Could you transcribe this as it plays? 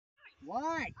What?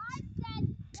 I said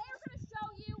they're going to show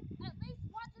you at least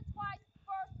once or twice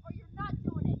first, or you're not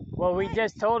doing it. Well, we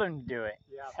just told him to do it.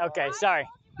 Yeah. Okay, sorry. I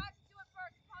told you guys to do it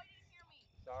first. You probably didn't hear me.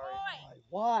 Sorry. Troy,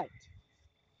 What?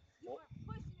 you were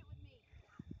pushing it with me.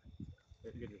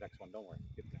 Get the next one. Don't worry.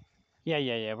 Get the next one.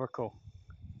 Yeah, we're cool.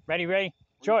 Ready? Were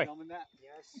Troy. you filming that?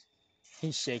 Yes.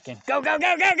 He's shaking. Go! Step back,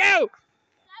 Troy. Yeah,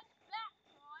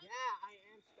 I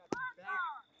am stepping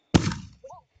back.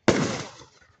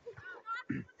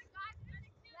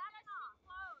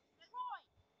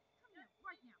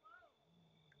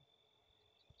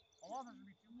 Hold on, there's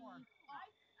gonna be two more.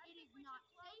 It is not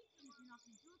safe, and if you're not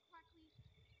going to do it correctly,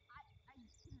 I'm going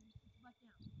to put you back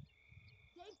down.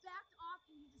 Dave backed off,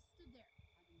 and he just stood there.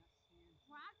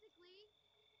 Practically,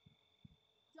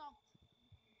 don't.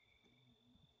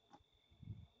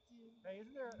 Hey,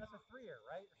 isn't there? That's a 3-er,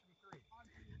 right? There should be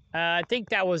 3. I think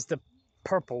that was the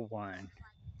purple one.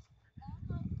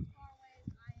 Almost as far away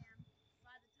as I am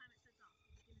by the time it sets off.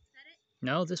 He's going to set it.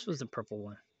 No, this was the purple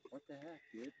one. What the heck,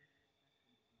 dude?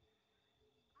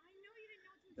 I know you didn't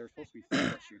know what to There's supposed to be expect.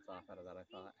 4 that shoots off out of that, I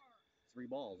thought. 3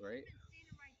 balls, right? He's been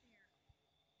standing right there.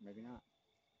 Maybe not.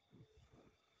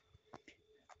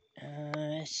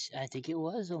 I think it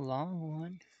was a long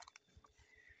one.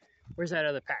 Where's that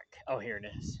other pack? Oh, here it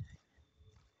is.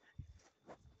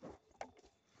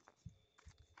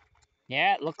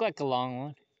 Yeah, it looked like a long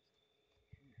one.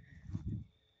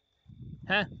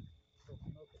 Huh?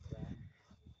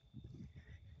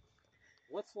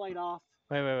 Let's light off.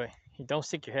 Wait. Don't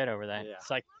stick your head over that. Yeah.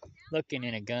 It's like looking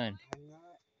in a gun. I'm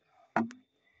not.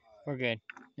 We're good.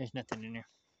 There's nothing in there.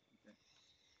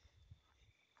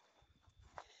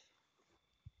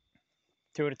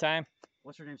 Two at a time?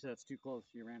 What's her name said it's too close.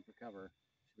 She ran for cover.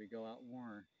 Should we go out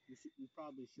more? We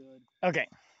probably should. Okay.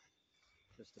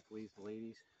 Just to please the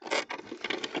ladies?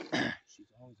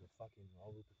 She's always a fucking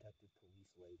overprotective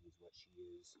police lady, is what she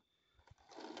is.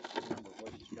 Remember,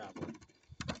 voice is traveling.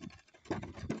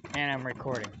 And I'm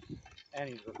recording. And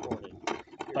he's recording.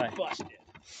 You're Bye. busted.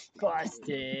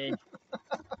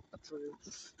 True.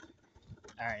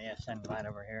 Alright, yeah, send light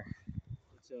over here.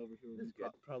 It's over here. This is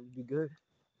good. Probably be good.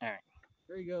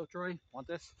 There you go, Troy. Want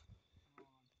this?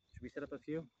 Should we set up a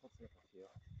few? Let's set up a few.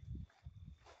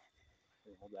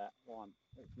 Here, hold that. Hold on.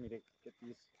 Wait for me to get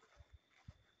these.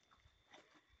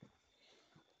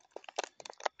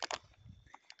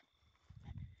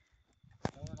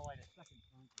 Now we're gonna light a second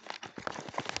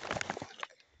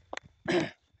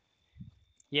one.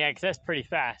 Yeah, because that's pretty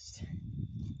fast.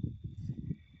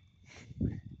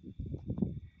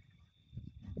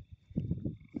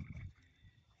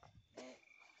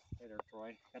 Hey there,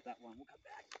 Troy. Got that one. We'll come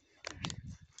back.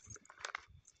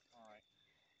 All right.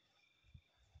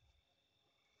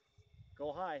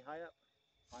 Go high up.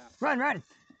 High up. Run!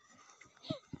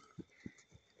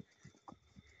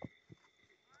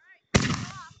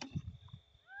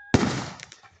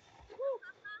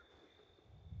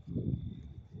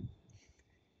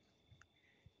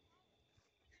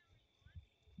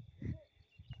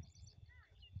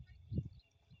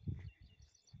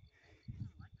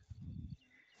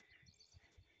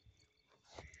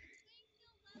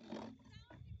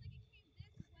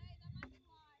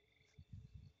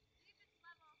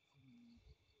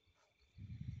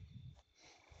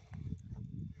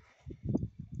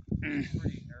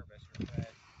 Pretty nervous, her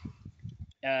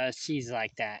Fred. She's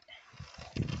like that.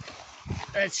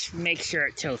 Let's make sure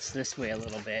it tilts this way a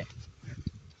little bit.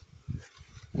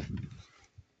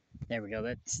 There we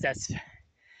go. That's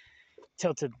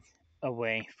tilted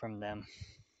away from them.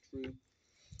 True.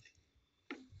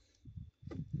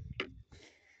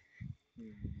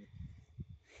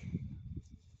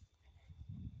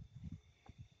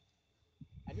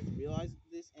 I just realized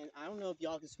this, and I don't know if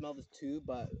y'all can smell this too,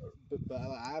 but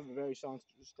I have a very strong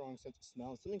sense of smell.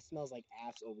 Something smells like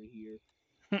ass over here.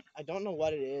 I don't know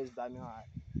what it is, but I mean, I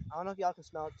don't know if y'all can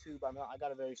smell it too, but I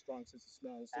got a very strong sense of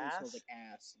smell. Something smells like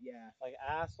ass. Yeah. Like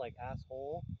ass, like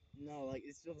asshole. No, like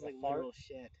it smells like fart? literal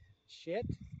shit. Shit?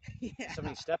 Yeah.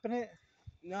 Somebody step in it?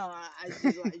 No,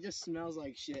 it just smells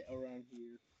like shit around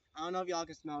here. I don't know if y'all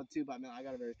can smell it too, but I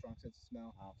got a very strong sense of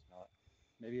smell. I'll smell it.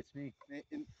 Maybe it's me.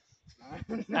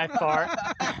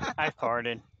 I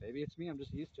farted. Maybe it's me. I'm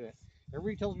just used to it.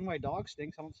 Everybody tells me my dog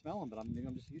stinks. I don't smell him, but maybe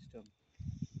I'm just used to him.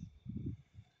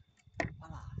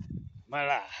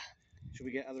 Voila. Should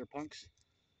we get other punks?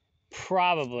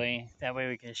 Probably. That way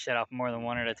we can shut off more than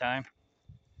one at a time.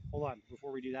 Hold on.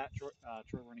 Before we do that, Troy,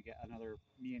 we're going to get another.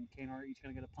 Me and Kane are each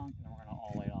going to get a punk, and then we're going to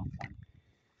all light off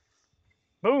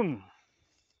one. Boom.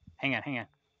 Hang on.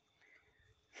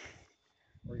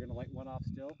 Are we going to light one off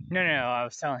still? No. I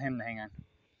was telling him to hang on.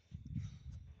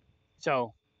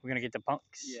 So, we're going to get the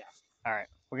punks? Yeah. All right,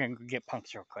 we're gonna go get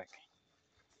punks real quick.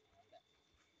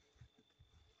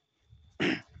 So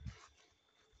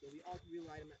we all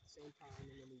relight them at the same time, and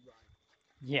then we run.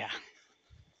 Yeah.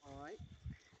 All right.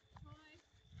 Troy,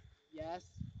 Yes.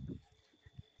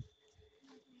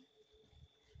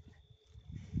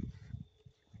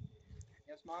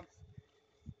 Yes, Mom.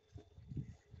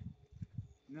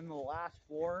 And then the last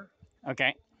 4,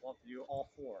 Okay. we'll have to do all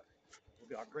 4. Will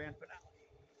be our grand finale.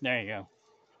 There you go.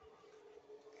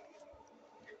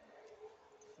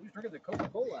 Who's drinking the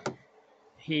Coca-Cola?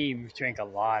 He drank a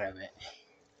lot of it.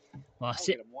 Well, I'll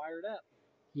see, get him wired up.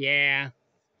 yeah.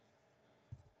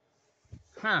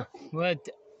 Huh? What?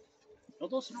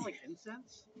 Don't those smell like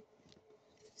incense?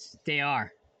 They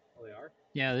are. Oh, they are?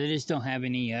 Yeah, they just don't have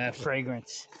any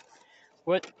fragrance.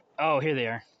 What? Oh, here they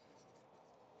are.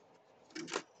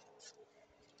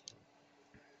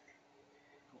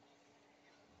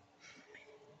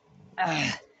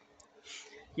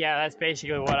 Yeah, that's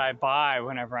basically what I buy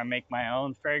whenever I make my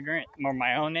own fragrance or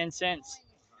my own incense.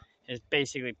 It's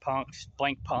basically punks,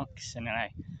 blank punks, and then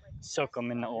I soak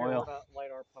them in the Here, oil. light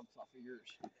our pumps off of yours.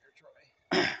 There,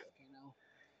 Troy. Okay, now.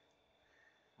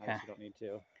 I guess you don't need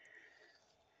to.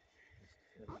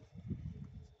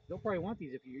 You'll probably want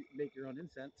these if you make your own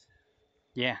incense.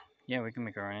 Yeah, we can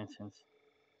make our own incense.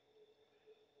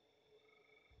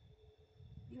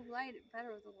 you light it better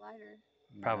with a lighter.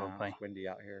 Probably. It's windy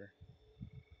out here.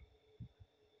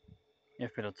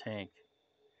 If it'll take.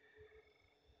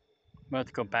 We'll have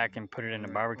to go back and put it in the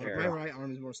barbecue My grill. right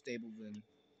arm is more stable than.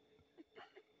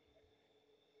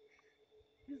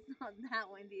 It's not that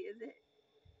windy, is it?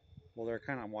 Well, they're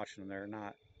kind of, I'm watching them. They're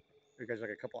not. You guys like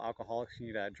a couple alcoholics you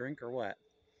need a drink or what?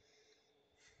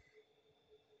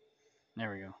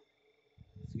 There we go.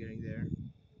 It's getting there.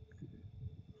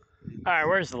 All right,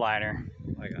 where's the lighter?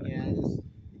 I got it. Yeah, you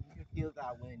can feel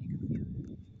that wind. You can feel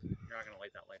it. You're not going to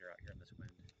light that lighter out here in this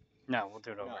wind. No, we'll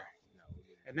do it over. No.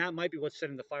 And that might be what's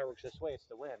sending the fireworks this way. It's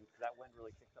the wind. Because that wind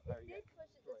really kicks up there. It did push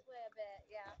it this way a bit,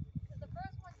 yeah. Because the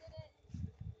first one didn't.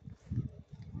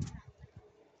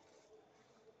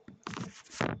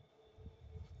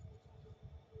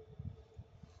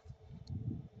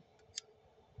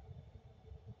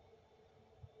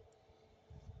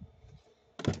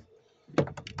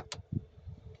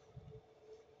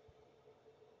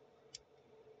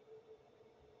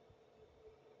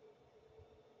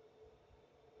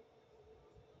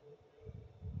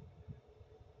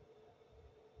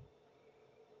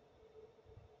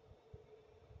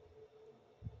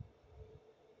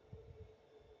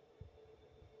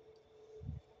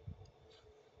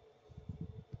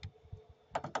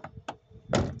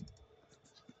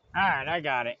 All right, I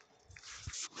got it.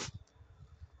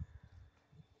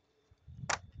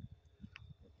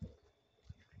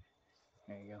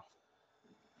 There you go.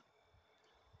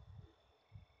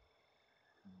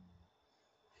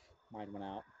 Mine went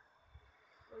out.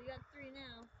 Well, you got 3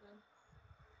 now, so.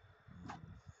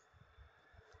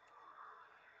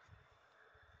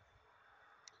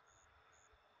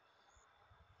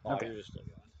 Oh, Okay. you're just still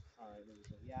going. Alright, there we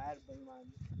go. Yeah, I had to bring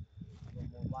mine a little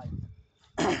more light.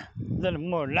 A little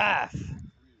more life.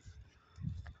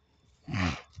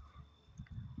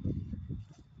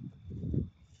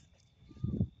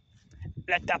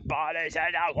 Let the bodies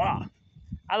out of water.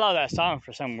 I love that song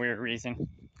for some weird reason.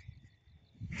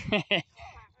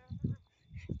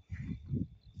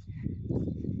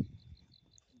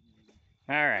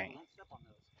 All right. Don't step on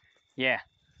those. Yeah.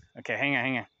 Okay,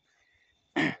 hang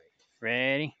on.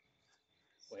 Ready?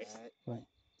 Wait. Set. Go.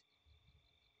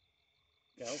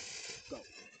 Go.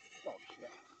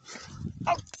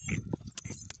 Oh, shit.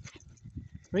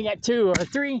 We got 2 or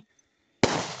 3.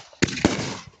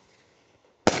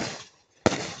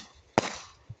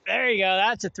 There you go.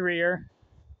 That's a 3-er.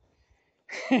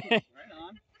 Right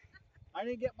on. I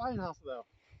didn't get mine off, though.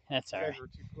 That's You all guys right. were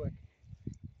too quick.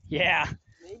 Yeah,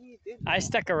 Maybe it did. I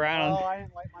stuck around. Oh, I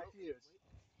didn't light my fuse.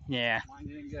 Yeah. Mine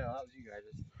didn't go. That was you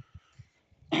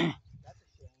guys'. That's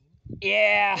a shame.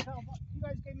 Yeah. You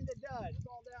guys gave me the dud. It's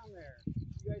all down there.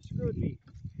 You guys screwed me.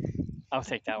 I'll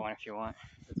take that one if you want.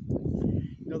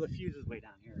 No, the fuse is way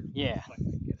down here. Yeah. So I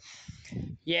couldn't get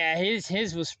it. Yeah,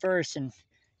 his was first, and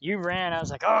you ran. I was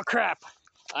like, oh crap!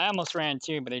 I almost ran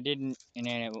too, but I didn't, and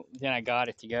then I got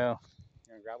it to go.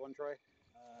 You gonna grab one, Troy?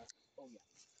 Oh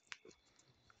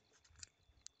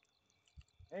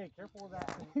yeah. Hey, careful with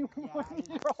that. Yeah,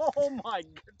 Oh my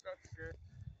goodness.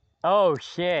 Oh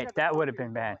shit, that would have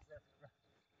been bad.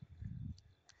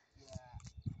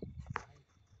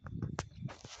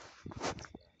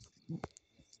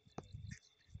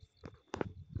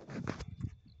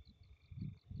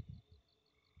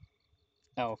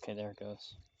 Oh, okay, there it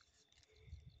goes.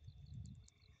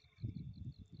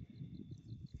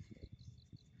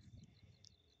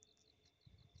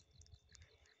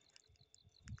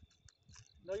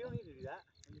 No, you don't need to do that.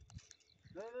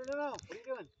 No. What are you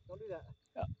doing? Don't do that.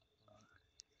 Oh.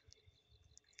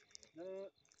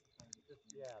 No. Just,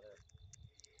 yeah, there.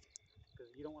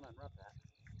 Because you don't want to unwrap that.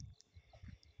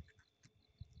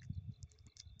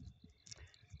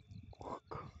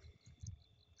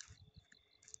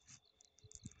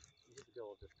 You need to be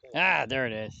able to just pull. Ah, there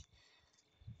it is.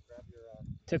 Grab your.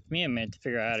 Took me a minute to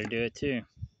figure out how to do it too.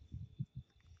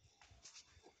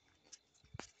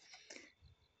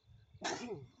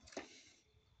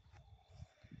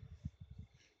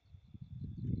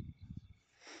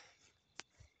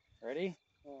 Ready?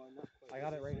 Oh, not quite. I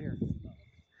got it right here.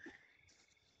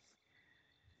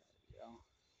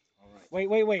 All right.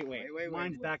 Wait. Wait.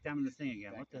 Mine's back down in the thing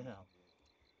again. What the hell?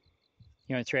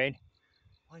 You want to trade?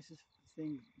 Why is this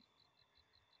thing?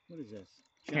 What is this?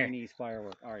 Here. Chinese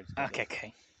firework. All right.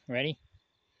 Okay. Ready?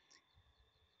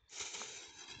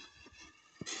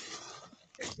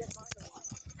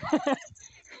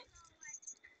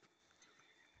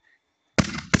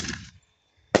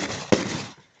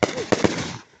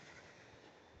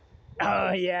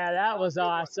 Oh yeah, that was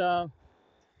awesome.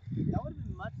 That would have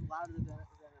been much louder than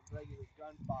a regular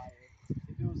gunfire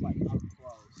if it was like up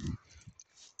close.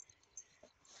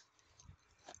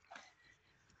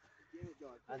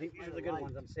 I think these are the good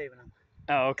ones. I'm saving them.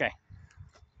 Oh, okay.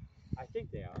 I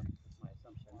think they are. That's my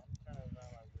assumption. Turn it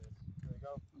around like this. There we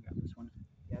go. I got this one.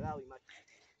 Yeah, that'll be much.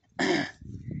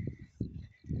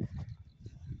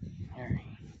 Alright.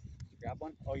 You grab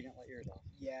one? Oh, you didn't let yours off.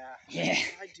 Yeah. Yeah.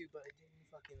 I do, but it didn't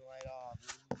fucking light off.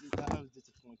 I was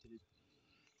disappointed.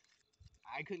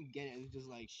 I couldn't get it. It was just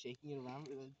like shaking it around.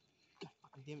 God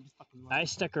fucking damn it, just fucking light I off.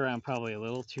 stuck around probably a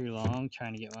little too long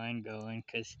trying to get mine going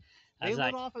because I They was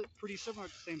lit like, off at pretty similar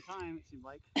at the same time. It seemed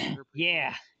like. They were pretty yeah.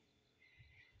 close.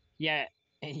 Yeah,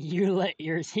 you lit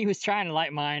yours. He was trying to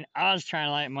light mine. I was trying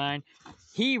to light mine.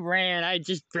 He ran. I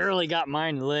just barely got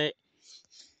mine lit.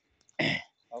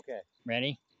 Okay.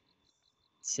 Ready,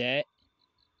 set,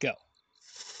 go.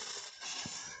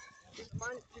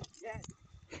 Mine is just dead.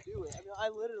 Do it. I mean, I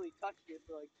literally touched it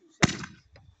for like 2 seconds.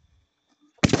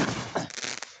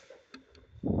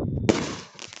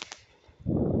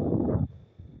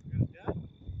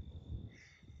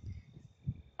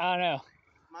 I don't know.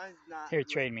 Mine's not. Here,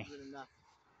 trade me. Good enough.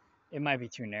 It might be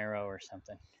too narrow or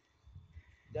something.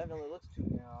 Definitely looks too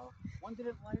narrow. One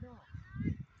didn't light off.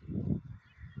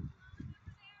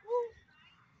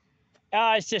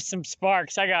 Oh, it's just some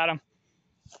sparks. I got them.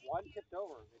 One tipped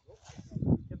over.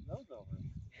 Who tipped those over?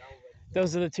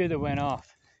 Those are the two that went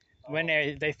off. When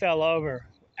they fell over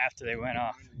after they went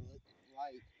off.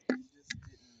 Light. Just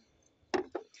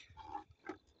didn't.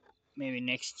 Maybe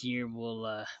next year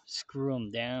we'll screw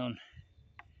them down,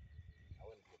 That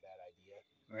wouldn't be a bad idea.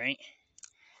 right?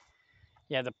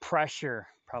 Yeah, the pressure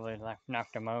probably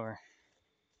knocked them over.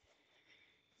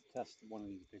 Test one of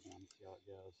these big ones, see how it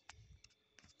goes.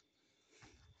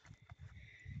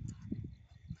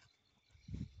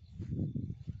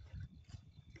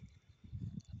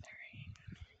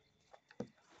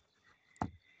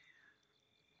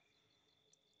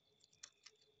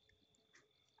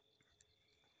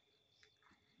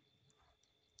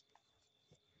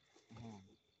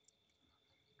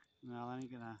 No, that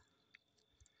ain't gonna.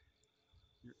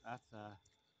 That's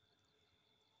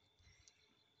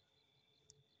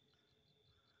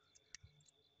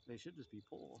They should just be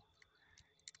pulled.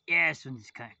 Yeah, this one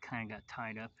just kind of got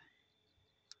tied up,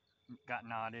 got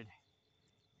knotted.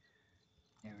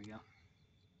 There we go.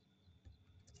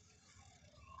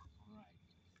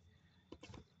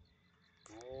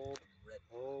 Hold.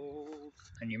 Hold.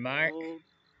 On your mark, Hold.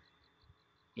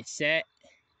 get set,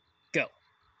 go.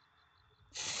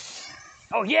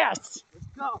 Oh yes! Let's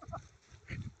go.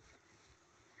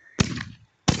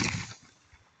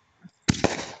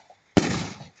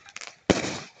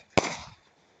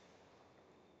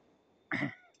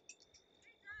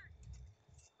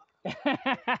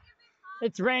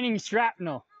 It's raining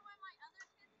shrapnel. Remember when my other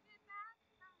kids came back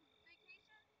from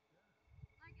vacation?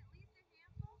 Like at least a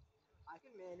handful? I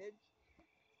can manage.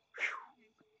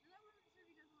 Okay. Because I wasn't sure if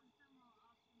you guys wanted to film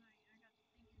off tonight. I got to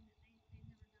thinking that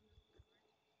they've never done this before.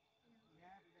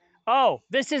 Oh,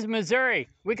 this is Missouri.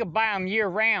 We could buy them year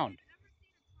round.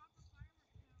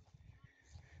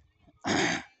 I've never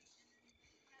seen a proper fireworks show. To be honest,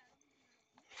 Queen and they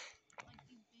had, like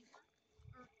these big ones,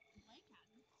 or Blake had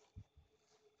them.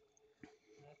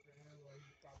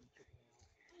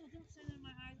 Oh, don't say that in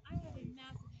my eyes. I have a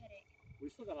massive headache. We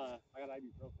still got I got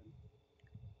ibuprofen.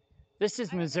 This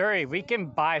is Missouri. We can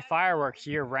buy fireworks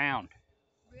year round.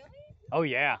 Really? Oh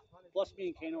yeah. Plus,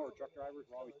 me and Kano are truck drivers.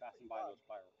 We're always passing by those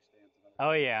fireworks stands.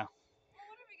 Oh yeah. Well,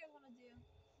 whatever you guys want to do.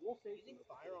 We'll say using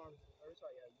firearms. Or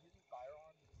sorry, using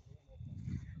firearms is a little more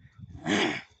fun.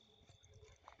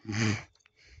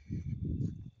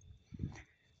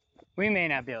 We may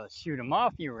not be able to shoot them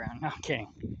off year round. No, I'm kidding.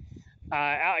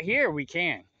 Out here we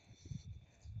can.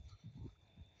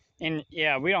 And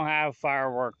yeah, we don't have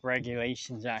firework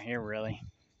regulations out here really.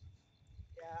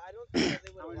 Yeah, I don't think that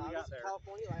they would How many allow we this got in there?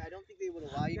 California. I don't think they would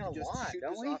allow you We to got a just lot, shoot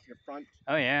don't this we? off your front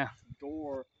Oh yeah.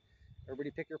 door.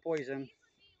 Everybody pick your poison.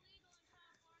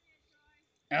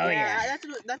 Oh yeah.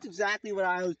 That's exactly what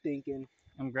I was thinking.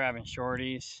 I'm grabbing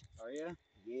shorties. Are you?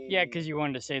 Yeah, because you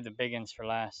wanted to save the big ones for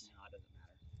last. No, it doesn't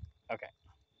matter.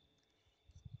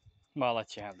 Well, I'll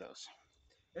let you have those.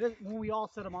 It is, when we all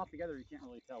set them off together, you can't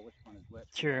really tell which one is which.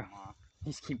 True.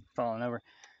 These keep falling over.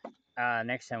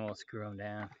 Next time we'll screw them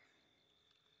down.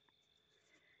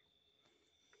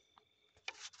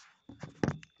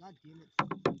 God damn it!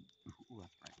 Ooh,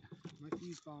 that's right. My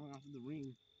fuse falling off of the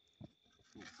ring.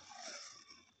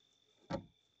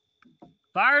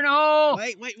 Fire in the hole!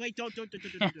 Wait! Don't.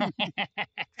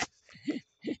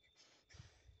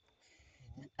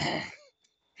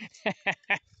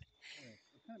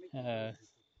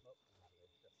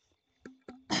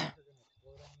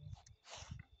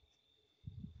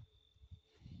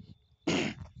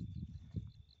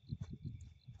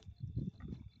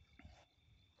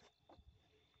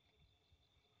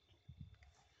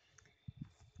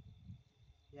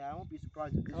 Yeah, I won't be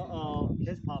surprised if this. Uh-oh,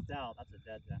 his popped out. That's a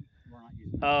dead then. We're not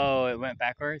using that. Oh, it went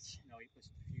backwards? No, he pushed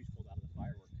the fuse pulled out of the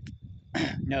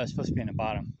firework. No, it's supposed to be in the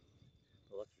bottom.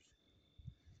 Well, let's just...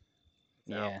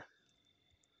 Yeah.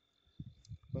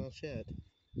 Well, shit.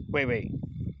 Wait.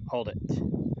 Hold it.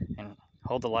 And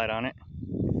hold the light on it.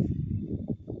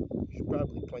 Should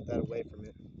probably point that away from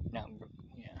it. No,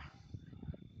 yeah.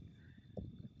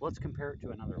 Let's compare it to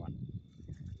another one.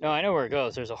 No, I know where it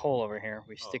goes. There's a hole over here.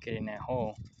 We stick it in that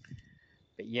hole.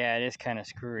 But yeah, it is kind of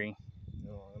screwy.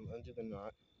 No, I'm undo the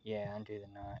knot. Yeah, undo the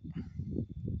knot.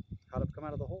 How'd it come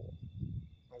out of the hole?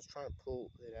 I was trying to pull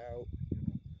it out.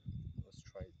 Let's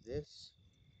try this.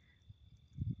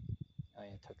 Oh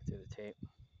yeah, took it through the tape.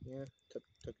 Yeah, took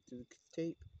it to the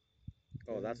tape.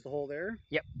 Oh, that's the hole there?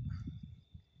 Yep.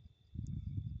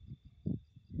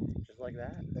 Just like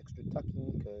that? Extra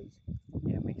tucking, because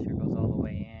Yeah, make sure it goes all the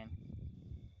way in.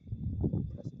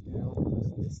 press it down,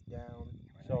 press this down.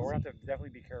 So we're going to have to definitely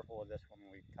be careful with this one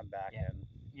when we come back Yeah. and...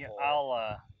 Yeah, pull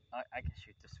it. I can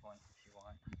shoot this one if you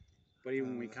want. But even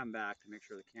when we come back to make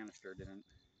sure the canister didn't...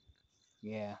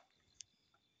 Yeah.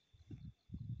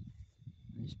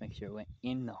 Just make sure it went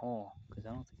in the hole, because I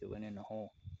don't think it went in the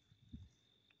hole.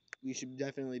 We should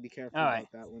definitely be careful All about right.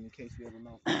 that one in case we have a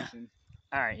malfunction.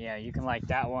 All right, yeah, you can like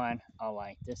that one. I'll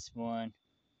like this one.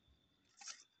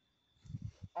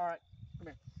 All right. Let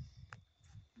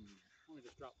me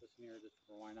just drop this near just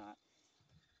for why not.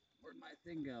 Where'd my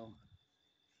thing go?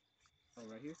 Oh,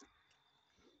 right here?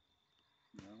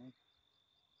 No.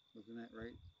 Wasn't it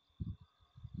right?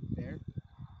 There?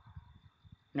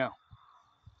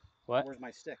 What? Where's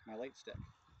my stick? My light stick?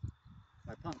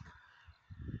 My punk?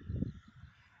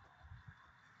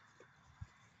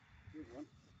 Here's one.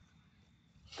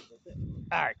 That's it.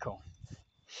 All right, cool.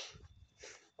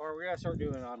 Or we gotta start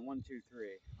doing it on 1, 2, 3.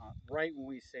 Right when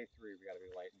we say 3, we gotta be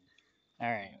lighting.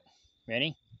 All right.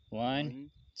 Ready? 1,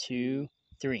 2,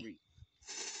 3.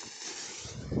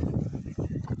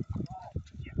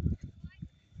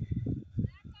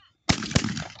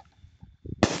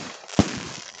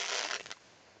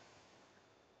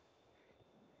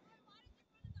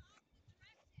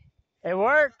 It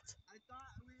worked. I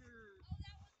thought we were. Oh,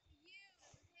 that wasn't you. It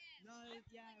was him. No,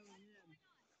 yeah, it was him.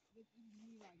 This is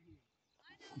me right here.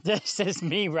 This is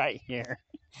me right here.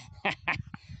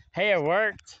 Hey, it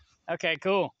worked. Okay,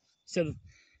 cool. So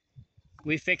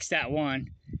we fixed that one.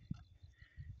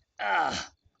 Ah.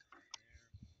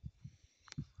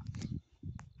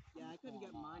 Yeah, I couldn't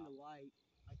get mine to light.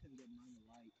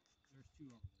 There's 2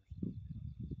 over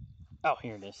there. Oh,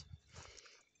 here it is.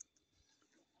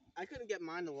 I couldn't get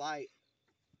mine to light.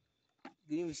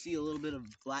 You can even see a little bit of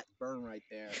black burn right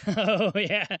there. Oh,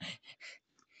 yeah.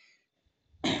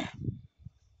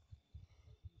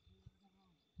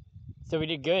 So we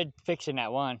did good fixing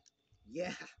that one.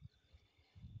 Yeah.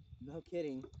 No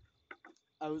kidding.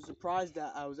 I was surprised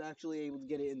that I was actually able to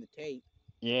get it in the tape.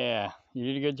 Yeah, you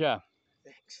did a good job.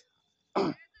 Thanks. There's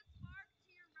a spark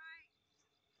to your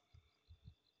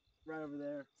right. Right over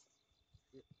there.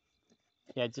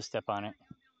 Yeah, just step on it.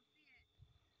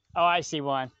 Oh, I see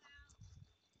one.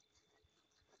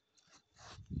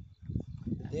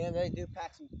 Yeah, they do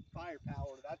pack some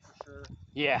firepower, that's for sure.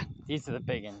 Yeah, these are the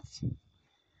big ones.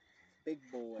 Big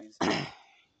boys.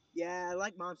 Yeah,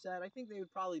 like Mom said, I think they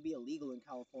would probably be illegal in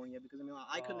California because I mean,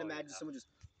 I couldn't Oh, imagine yeah. someone just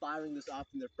firing this off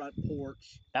in their front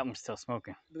porch. That one's still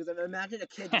smoking. Because imagine a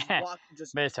kid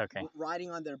just But it's okay. riding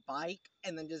on their bike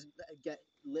and then just get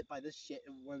lit by this shit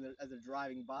as they're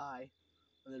driving by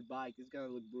on their bike. It's gonna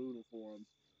look brutal for them.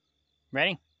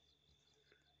 Ready?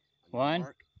 One.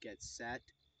 Mark, get set,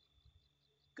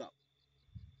 go.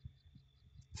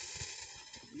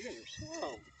 You guys are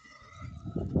slow.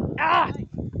 Ah!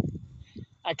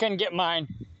 I couldn't get mine.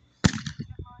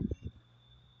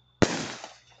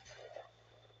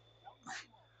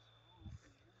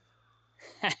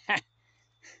 All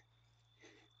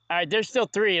right, there's still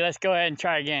 3. Let's go ahead and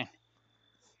try again.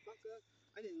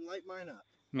 I didn't light mine up.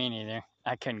 Me neither.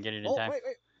 I couldn't get it in Oh, time. wait.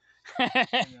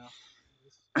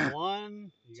 No.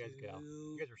 1. You guys go. 2,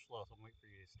 You guys are slow, so I'm waiting for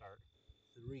you to start.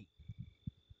 3.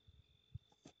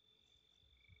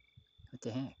 What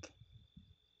the heck?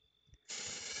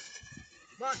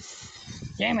 Come on.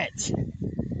 Damn it! I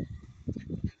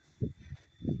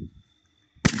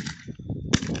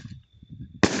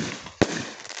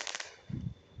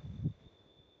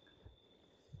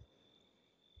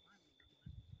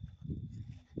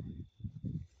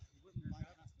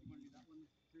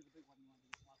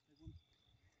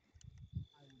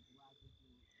would gladly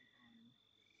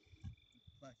do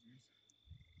pleasures.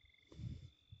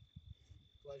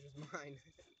 Pleasure's mine.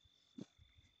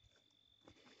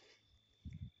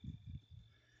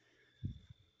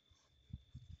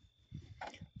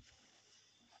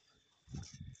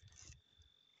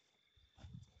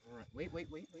 Alright, wait.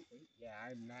 Yeah,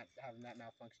 I'm not having that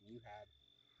malfunction you had.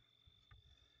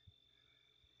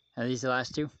 Are these the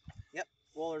last 2?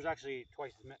 Well, there's actually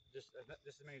twice as many. Just as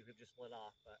many as we just lit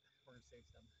off, but we're gonna save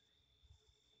some.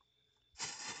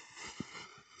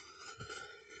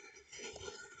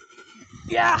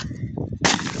 Yeah!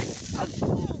 Oh,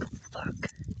 fuck.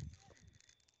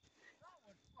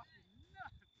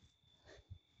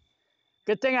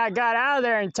 Good thing I got out of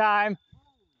there in time.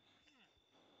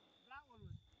 That one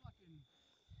was fucking.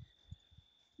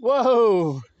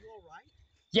 Whoa! You alright?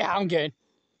 Yeah, I'm good.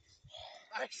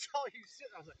 I saw you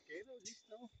sitting. I was like, Gabriel, is he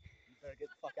still? You better get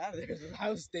the fuck out of there. That's what I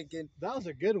was thinking. That was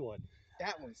a good one.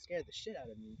 That one scared the shit out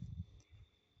of me.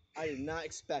 I did not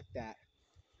expect that.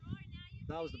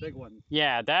 That was the big one.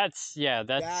 Yeah, that's.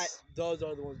 Those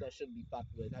are the ones that shouldn't be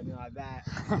fucked with. I mean, like that.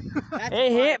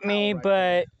 It hit me, firepower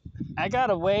right but I got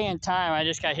away in time. I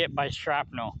just got hit by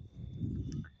shrapnel.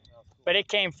 But it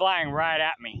came flying right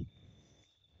at me.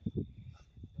 That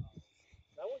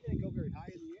one didn't go very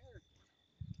high in the air.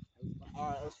 All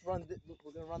right, let's run.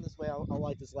 We're gonna run this way. I'll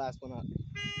light this last one up.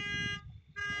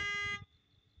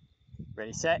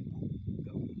 Ready, set.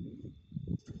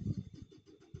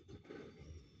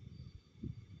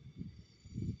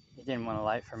 He didn't want to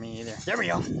light for me either. There we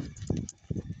go.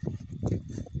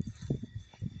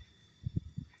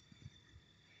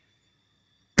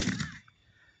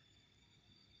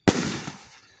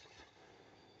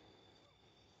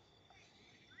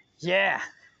 Yeah.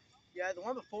 Yeah, the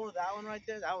one before that one right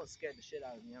there, that one scared the shit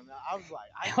out of me. I mean, I was like,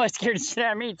 I was scared to shit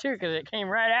at me too because it came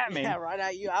right at me. Yeah, right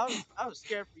at you. I was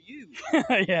scared for you.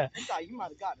 Yeah. I thought you might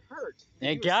have gotten hurt.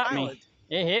 It got me.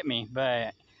 It hit me,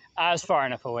 but I was far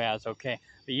enough away. I was okay.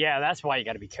 But yeah, that's why you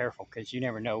got to be careful because you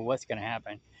never know what's going to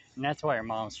happen. And that's why your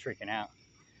mom's freaking out.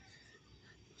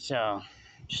 So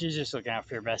she's just looking out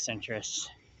for your best interests.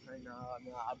 I know. I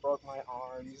mean, I broke my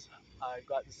arms. I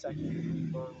got the second degree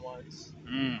burn once.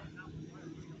 I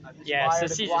just fired a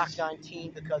Glock 19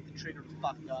 because the trigger was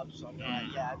fucked up. So I mean,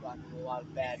 I got into a lot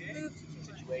of bad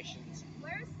situations.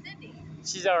 Where's Cindy?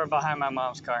 She's over behind my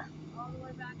mom's car. All the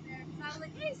way back there. Cause I was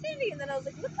like, hey, Cindy. And then I was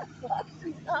like, what the fuck?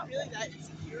 She's not Really that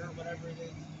insecure or whatever it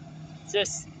is.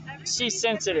 Just, she's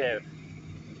sensitive.